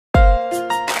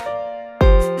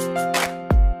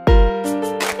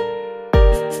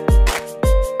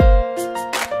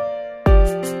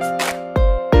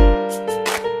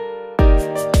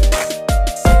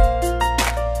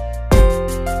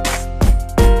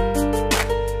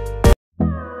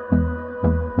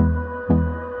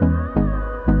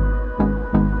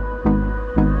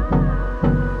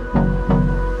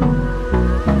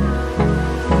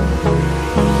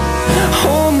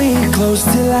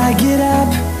I get up.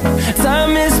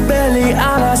 Time is barely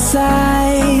on our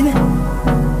side.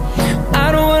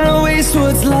 I don't wanna waste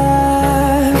what's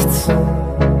left.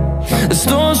 The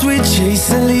storms we chase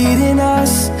are leading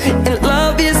us, and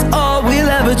love is all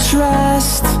we'll ever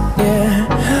trust.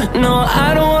 Yeah, no,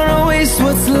 I don't wanna waste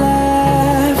what's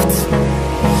left.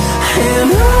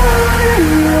 And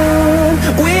on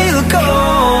we'll go,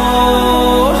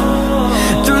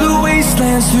 through the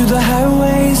wastelands, through the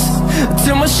highways,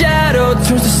 till my shadow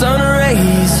turns to sun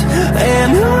rays.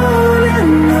 And on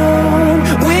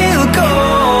we'll go,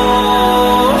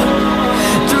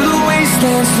 through the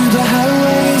wastelands, through the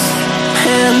highways,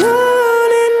 and on.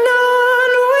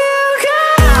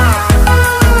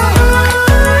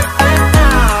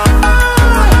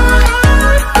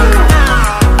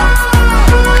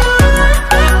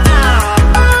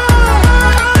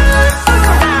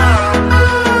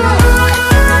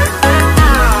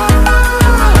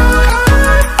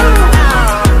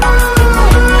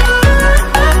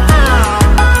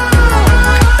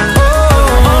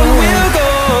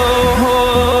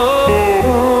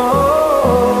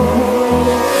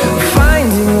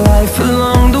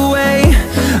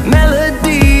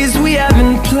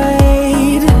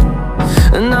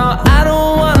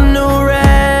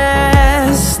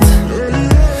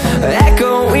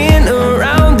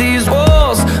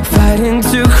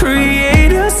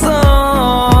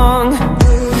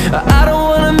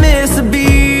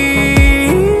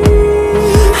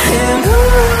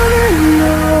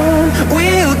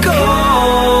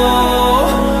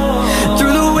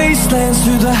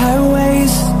 Through the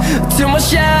highways, till my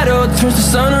shadow turns to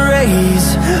sun rays.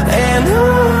 And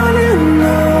on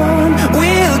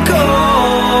we'll go,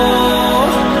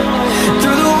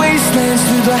 through the wastelands,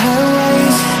 through the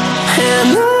highways,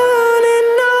 and on.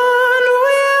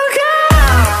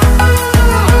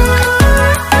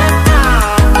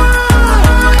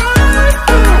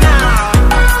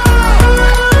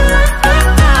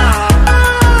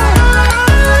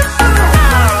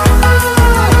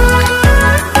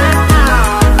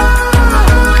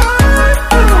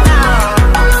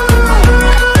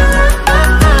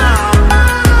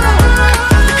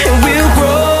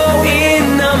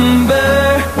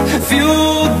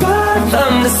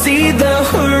 See the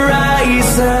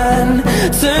horizon,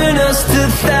 turn us to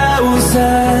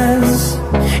thousands,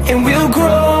 and we'll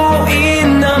grow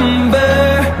in number,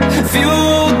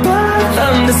 fueled by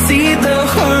them to see the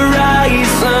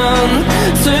horizon,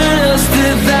 turn us to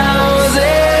thousands.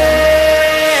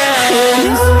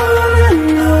 And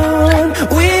on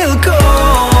we'll go,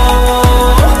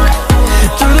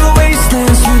 through the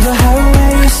wastelands, through the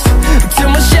highways, till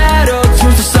my shadow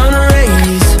turns to sun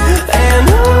rays. And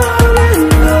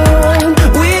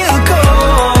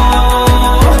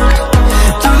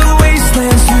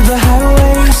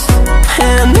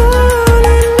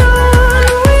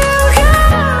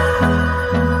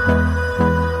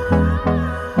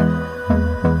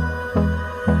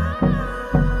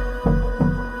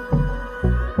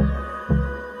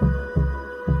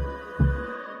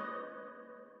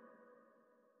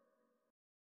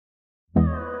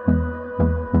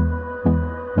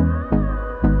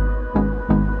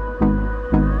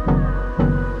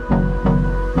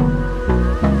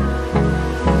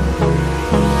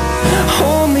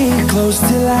close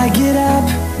till I get up.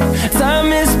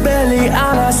 Time is barely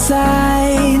on our